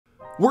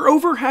We're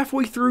over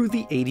halfway through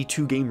the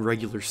 82-game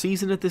regular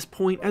season at this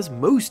point, as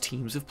most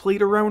teams have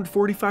played around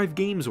 45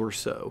 games or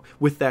so.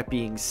 With that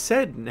being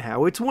said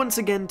now, it's once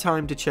again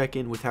time to check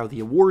in with how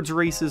the awards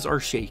races are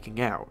shaking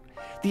out.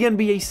 The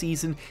NBA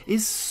season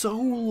is so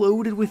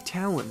loaded with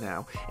talent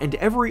now, and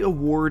every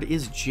award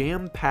is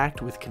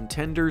jam-packed with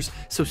contenders,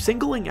 so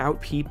singling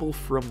out people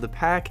from the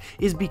pack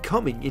is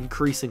becoming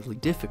increasingly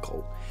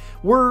difficult.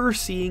 We're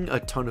seeing a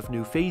ton of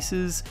new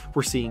faces,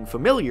 we're seeing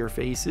familiar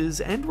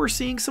faces, and we're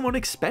seeing some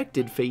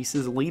unexpected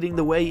faces leading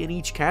the way in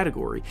each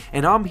category,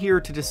 and I'm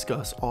here to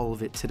discuss all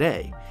of it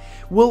today.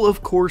 We'll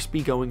of course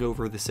be going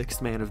over the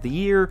 6th Man of the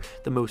Year,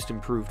 the Most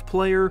Improved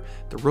Player,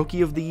 the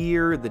Rookie of the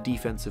Year, the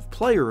Defensive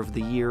Player of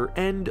the Year,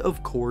 and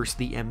of course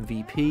the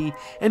MVP,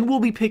 and we'll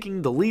be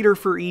picking the leader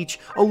for each,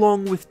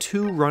 along with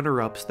 2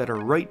 runner-ups that are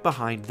right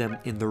behind them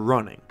in the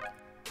running.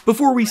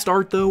 Before we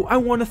start though, I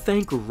want to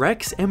thank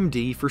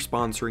RexMD for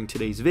sponsoring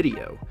today's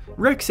video.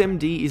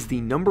 RexMD is the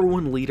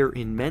 #1 leader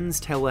in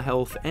men's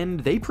telehealth,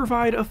 and they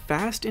provide a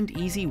fast and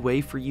easy way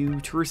for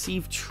you to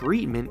receive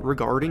treatment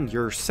regarding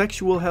your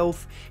sexual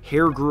health,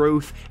 hair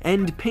growth,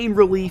 and pain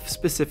relief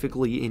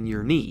specifically in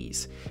your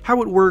knees.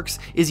 How it works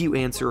is you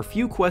answer a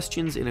few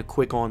questions in a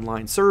quick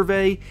online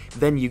survey,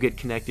 then you get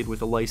connected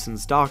with a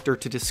licensed doctor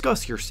to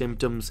discuss your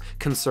symptoms,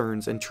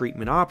 concerns, and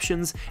treatment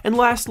options, and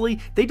lastly,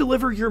 they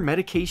deliver your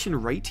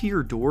medication right to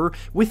your door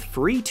with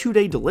free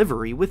 2-day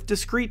delivery with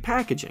discreet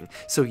packaging,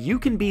 so you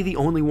can be the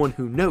only one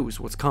who knows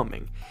what's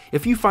coming.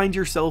 If you find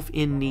yourself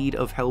in need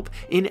of help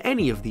in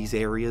any of these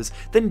areas,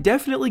 then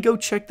definitely go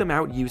check them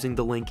out using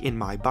the link in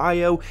my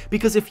bio,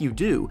 because if you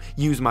do,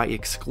 use my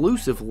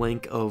exclusive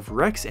link of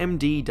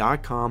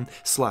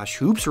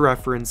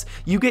rexmd.com/hoopsreference,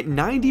 you get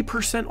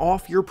 90%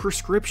 off your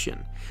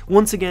prescription.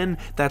 Once again,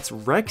 that's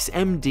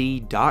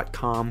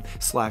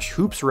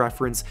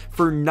rexmd.com/hoopsreference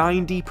for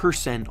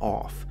 90%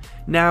 off.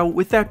 Now,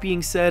 with that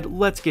being said,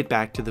 let's get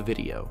back to the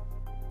video.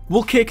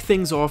 We'll kick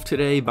things off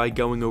today by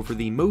going over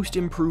the Most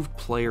Improved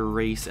Player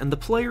race, and the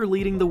player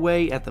leading the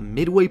way at the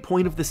midway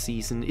point of the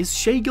season is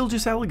Shai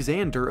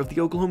Gilgeous-Alexander of the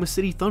Oklahoma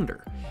City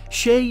Thunder.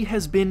 Shai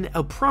has been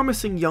a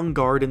promising young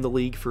guard in the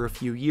league for a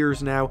few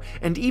years now,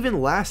 and even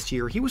last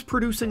year he was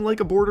producing like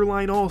a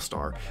borderline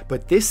all-star,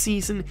 but this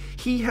season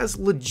he has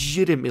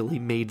legitimately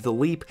made the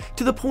leap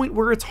to the point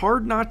where it's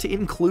hard not to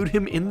include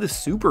him in the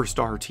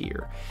superstar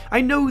tier.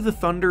 I know the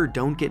Thunder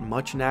don't get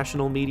much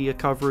national media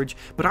coverage,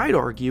 but I'd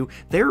argue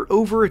they're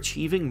overachieving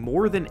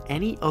more than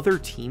any other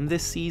team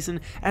this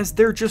season, as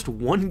they're just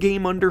 1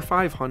 game under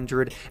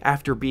 500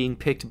 after being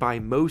picked by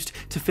most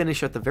to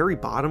finish at the very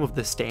bottom of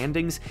the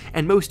standings,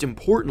 and most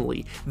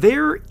importantly,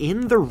 they're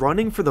in the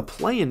running for the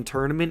play-in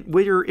tournament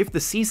where if the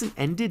season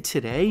ended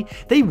today,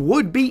 they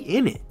would be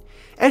in it.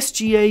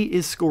 SGA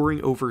is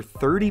scoring over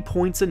 30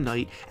 points a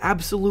night,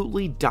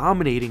 absolutely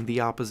dominating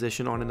the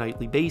opposition on a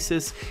nightly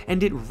basis,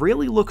 and it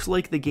really looks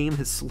like the game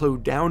has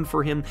slowed down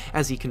for him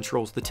as he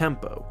controls the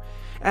tempo.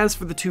 As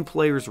for the 2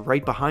 players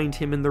right behind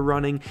him in the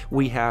running,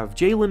 we have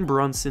Jalen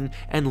Brunson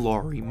and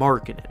Lauri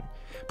Markkanen.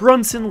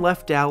 Brunson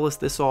left Dallas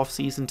this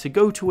offseason to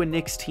go to a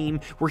Knicks team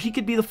where he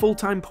could be the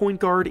full-time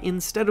point guard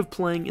instead of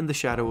playing in the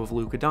shadow of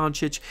Luka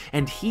Doncic,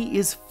 and he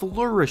is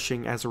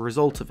flourishing as a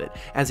result of it,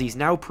 as he's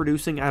now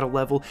producing at a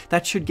level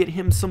that should get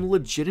him some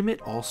legitimate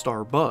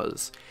all-star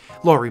buzz.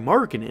 Lauri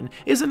Markkanen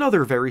is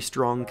another very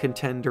strong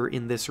contender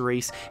in this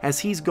race, as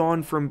he's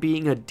gone from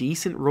being a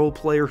decent role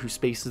player who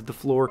spaces the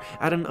floor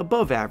at an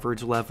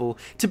above-average level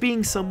to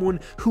being someone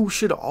who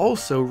should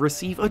also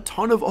receive a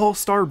ton of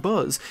all-star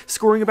buzz,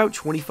 scoring about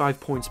 25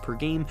 points per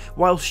game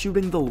while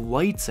shooting the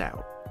lights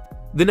out.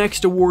 The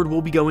next award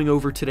we'll be going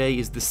over today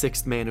is the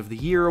 6th Man of the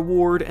Year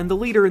award, and the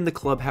leader in the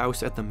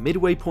clubhouse at the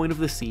midway point of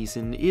the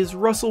season is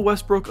Russell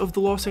Westbrook of the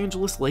Los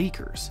Angeles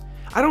Lakers.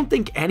 I don't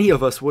think any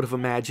of us would have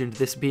imagined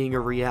this being a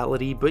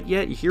reality, but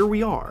yet here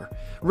we are.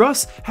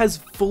 Russ has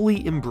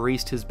fully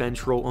embraced his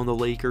bench role on the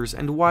Lakers,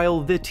 and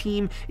while the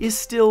team is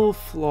still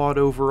flawed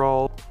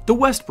overall, the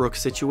Westbrook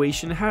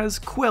situation has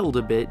quelled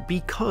a bit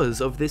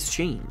because of this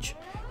change.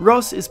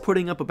 Russ is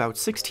putting up about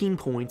 16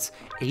 points,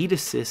 8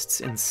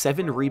 assists, and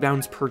 7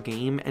 rebounds per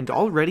game, and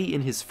already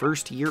in his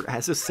first year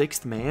as a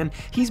 6th man,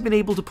 he's been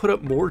able to put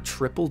up more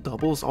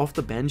triple-doubles off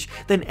the bench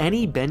than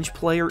any bench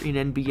player in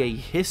NBA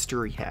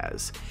history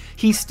has.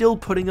 He's still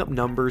putting up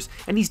numbers,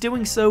 and he's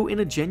doing so in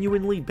a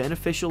genuinely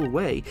beneficial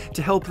way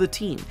to help the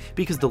team,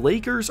 because the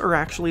Lakers are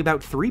actually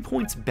about 3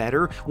 points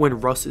better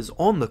when Russ is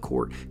on the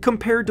court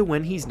compared to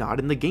when he's not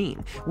in the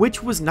game,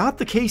 which was not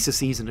the case a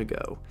season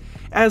ago.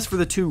 As for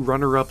the 2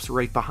 runner-ups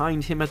right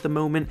behind him at the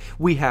moment,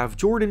 we have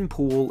Jordan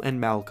Poole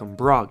and Malcolm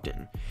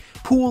Brogdon.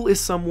 Poole is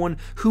someone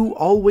who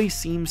always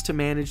seems to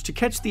manage to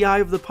catch the eye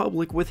of the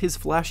public with his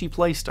flashy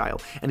playstyle,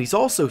 and he's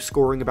also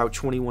scoring about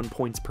 21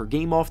 points per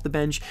game off the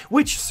bench,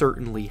 which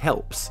certainly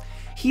helps.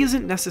 He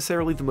isn't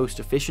necessarily the most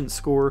efficient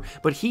scorer,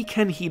 but he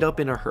can heat up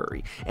in a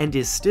hurry, and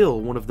is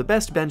still one of the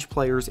best bench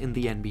players in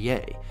the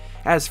NBA.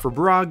 As for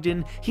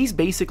Brogdon, he's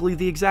basically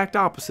the exact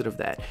opposite of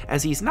that,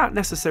 as he's not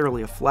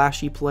necessarily a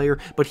flashy player,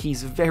 but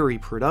he's very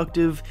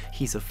productive,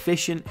 he's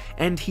efficient,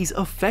 and he's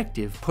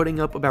effective, putting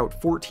up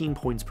about 14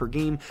 points per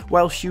game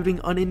while shooting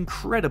an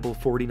incredible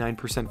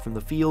 49% from the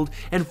field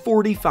and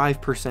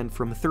 45%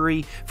 from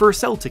 3 for a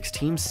Celtics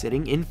team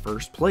sitting in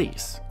first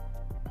place.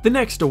 The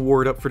next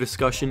award up for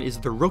discussion is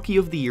the Rookie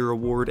of the Year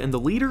award, and the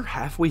leader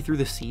halfway through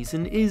the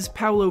season is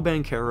Paolo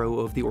Banchero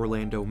of the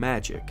Orlando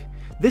Magic.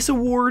 This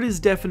award is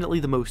definitely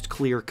the most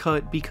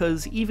clear-cut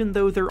because even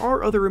though there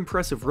are other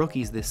impressive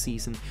rookies this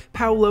season,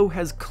 Paolo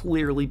has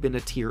clearly been a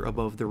tier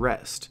above the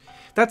rest.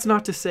 That's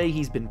not to say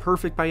he's been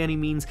perfect by any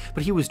means,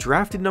 but he was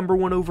drafted number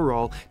 1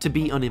 overall to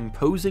be an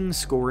imposing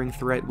scoring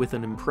threat with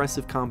an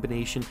impressive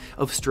combination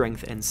of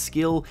strength and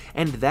skill,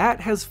 and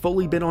that has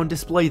fully been on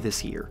display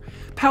this year.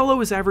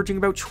 Paolo is averaging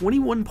about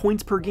 21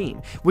 points per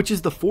game, which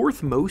is the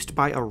 4th most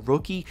by a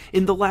rookie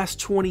in the last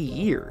 20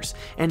 years,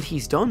 and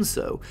he's done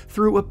so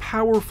through a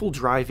powerful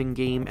driving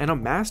game and a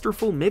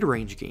masterful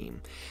mid-range game.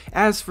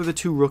 As for the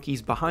 2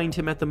 rookies behind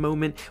him at the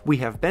moment, we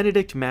have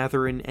Benedict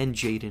Mathurin and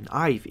Jaden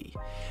Ivey.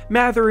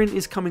 Mathurin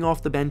is coming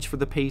off the bench for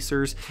the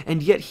Pacers,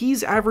 and yet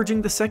he's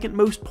averaging the 2nd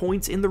most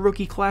points in the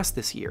rookie class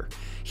this year.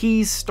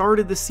 He's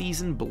started the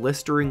season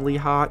blisteringly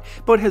hot,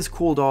 but has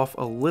cooled off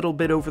a little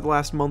bit over the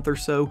last month or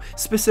so,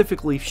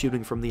 specifically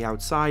shooting from the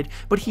outside,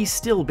 but he's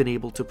still been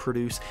able to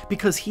produce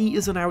because he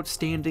is an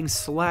outstanding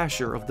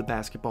slasher of the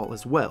basketball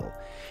as well.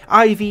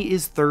 Ivey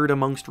is 3rd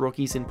amongst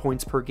rookies in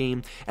points per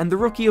game, and the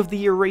Rookie of the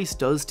Year race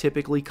does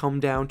typically come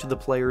down to the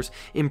players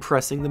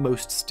impressing the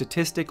most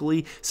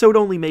statistically, so it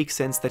only makes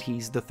sense that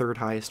he's the 3rd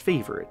highest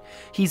favorite.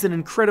 He's an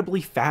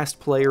incredibly fast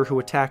player who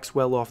attacks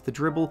well off the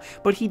dribble,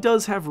 but he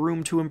does have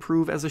room to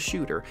improve as a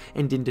shooter,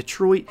 and in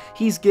Detroit,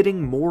 he's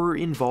getting more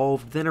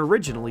involved than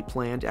originally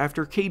planned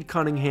after Cade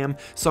Cunningham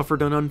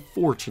suffered an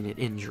unfortunate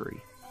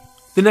injury.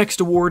 The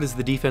next award is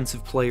the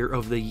Defensive Player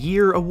of the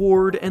Year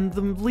award, and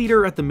the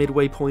leader at the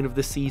midway point of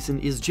the season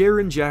is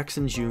Jaren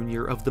Jackson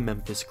Jr. of the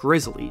Memphis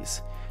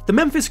Grizzlies. The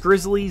Memphis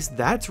Grizzlies,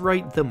 that's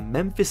right, the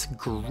Memphis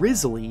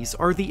Grizzlies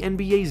are the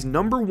NBA's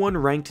number 1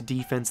 ranked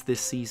defense this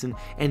season,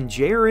 and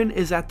Jaren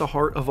is at the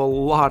heart of a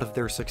lot of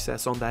their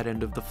success on that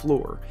end of the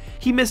floor.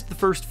 He missed the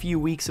first few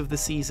weeks of the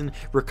season,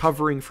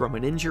 recovering from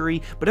an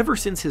injury, but ever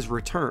since his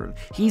return,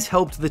 he's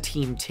helped the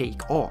team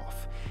take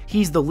off.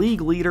 He's the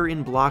league leader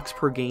in blocks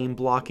per game,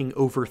 blocking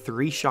over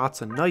 3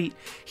 shots a night.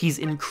 He's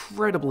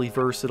incredibly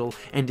versatile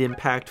and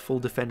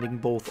impactful, defending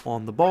both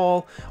on the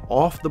ball,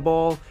 off the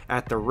ball,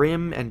 at the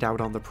rim, and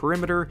out on the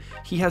perimeter.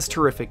 He has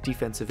terrific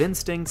defensive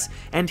instincts,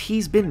 and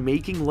he's been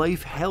making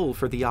life hell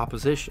for the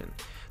opposition.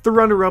 The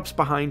runner-ups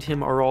behind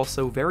him are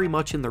also very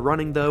much in the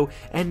running though,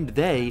 and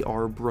they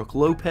are Brook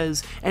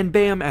Lopez and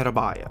Bam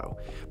Adebayo.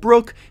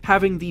 Brook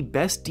having the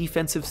best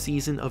defensive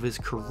season of his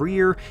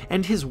career,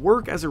 and his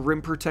work as a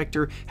rim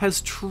protector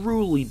has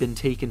truly been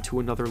taken to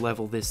another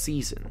level this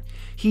season.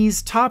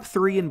 He's top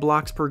 3 in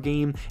blocks per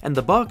game, and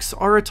the Bucks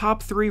are a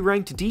top 3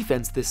 ranked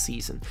defense this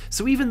season,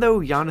 so even though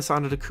Giannis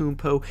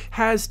Antetokounmpo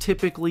has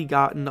typically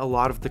gotten a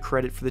lot of the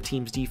credit for the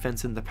team's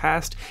defense in the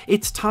past,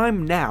 it's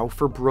time now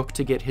for Brook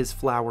to get his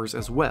flowers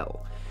as well.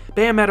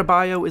 Bam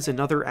Adebayo is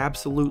another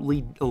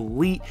absolutely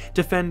elite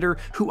defender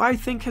who I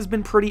think has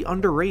been pretty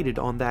underrated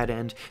on that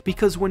end,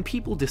 because when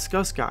people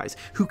discuss guys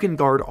who can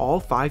guard all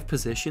 5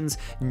 positions,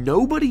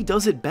 nobody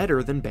does it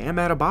better than Bam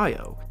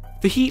Adebayo.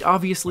 The Heat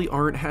obviously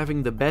aren't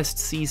having the best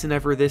season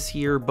ever this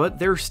year, but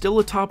they're still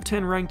a top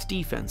 10 ranked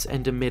defense,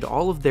 and amid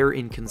all of their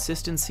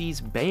inconsistencies,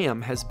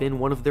 Bam has been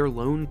one of their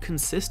lone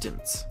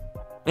consistents.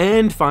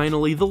 And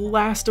finally, the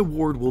last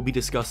award we'll be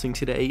discussing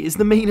today is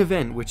the main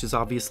event, which is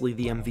obviously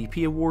the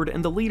MVP award,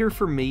 and the leader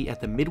for me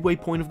at the midway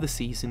point of the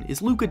season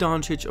is Luka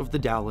Doncic of the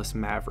Dallas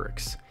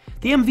Mavericks.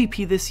 The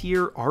MVP this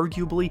year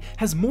arguably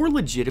has more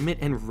legitimate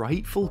and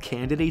rightful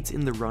candidates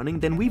in the running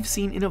than we've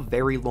seen in a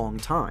very long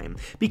time,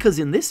 because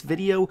in this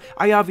video,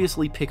 I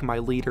obviously pick my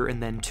leader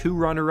and then 2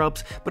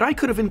 runner-ups, but I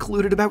could have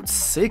included about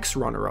 6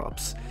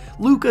 runner-ups.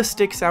 Luka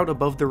sticks out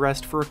above the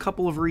rest for a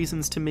couple of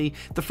reasons to me,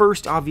 the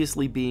first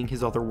obviously being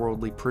his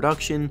otherworldly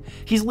production.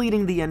 He's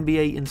leading the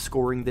NBA in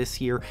scoring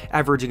this year,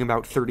 averaging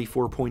about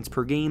 34 points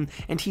per game,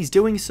 and he's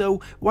doing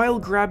so while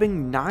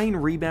grabbing 9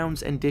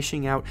 rebounds and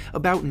dishing out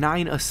about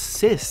 9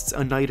 assists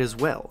a night as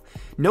well.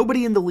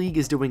 Nobody in the league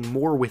is doing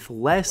more with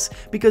less,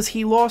 because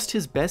he lost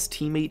his best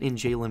teammate in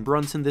Jalen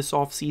Brunson this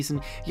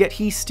offseason, yet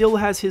he still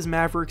has his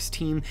Mavericks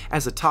team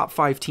as a top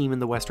 5 team in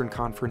the Western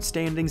Conference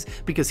standings,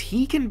 because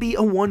he can be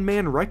a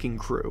one-man wrecking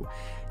crew.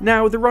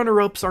 Now, the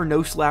runner-ups are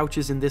no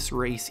slouches in this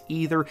race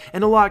either,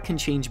 and a lot can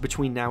change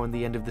between now and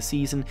the end of the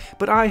season,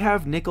 but I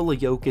have Nikola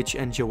Jokic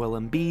and Joel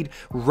Embiid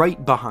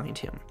right behind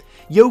him.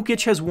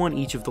 Jokic has won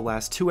each of the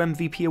last 2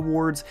 MVP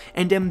awards,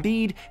 and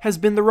Embiid has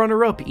been the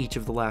runner-up each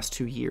of the last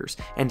 2 years,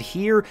 and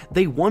here year,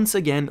 they once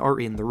again are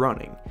in the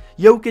running.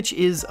 Jokic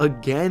is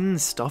again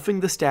stuffing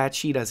the stat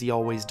sheet as he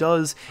always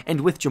does,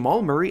 and with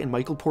Jamal Murray and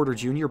Michael Porter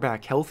Jr.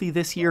 back healthy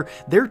this year,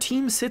 their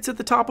team sits at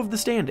the top of the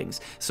standings,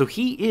 so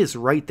he is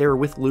right there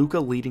with Luka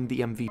leading the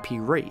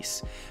MVP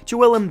race.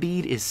 Joel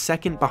Embiid is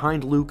second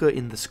behind Luka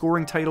in the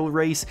scoring title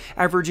race,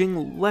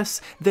 averaging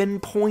less than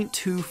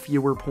 0.2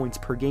 fewer points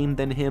per game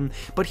than him,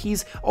 but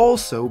he's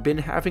also been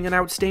having an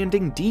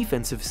outstanding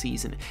defensive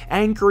season,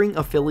 anchoring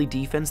a Philly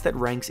defense that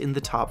ranks in the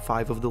top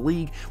 5 of the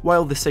league,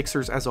 while the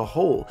Sixers as a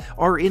whole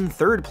are in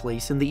third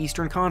place in the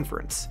Eastern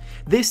Conference.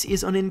 This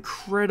is an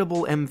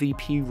incredible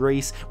MVP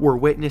race we're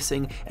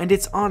witnessing, and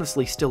it's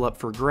honestly still up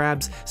for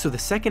grabs, so the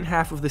second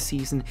half of the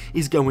season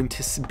is going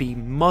to be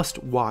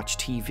must-watch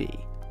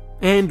TV.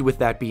 And with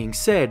that being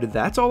said,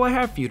 that's all I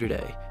have for you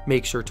today.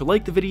 Make sure to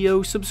like the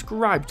video,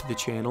 subscribe to the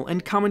channel,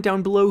 and comment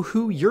down below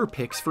who your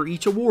picks for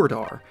each award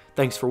are.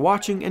 Thanks for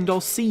watching, and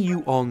I'll see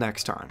you all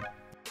next time.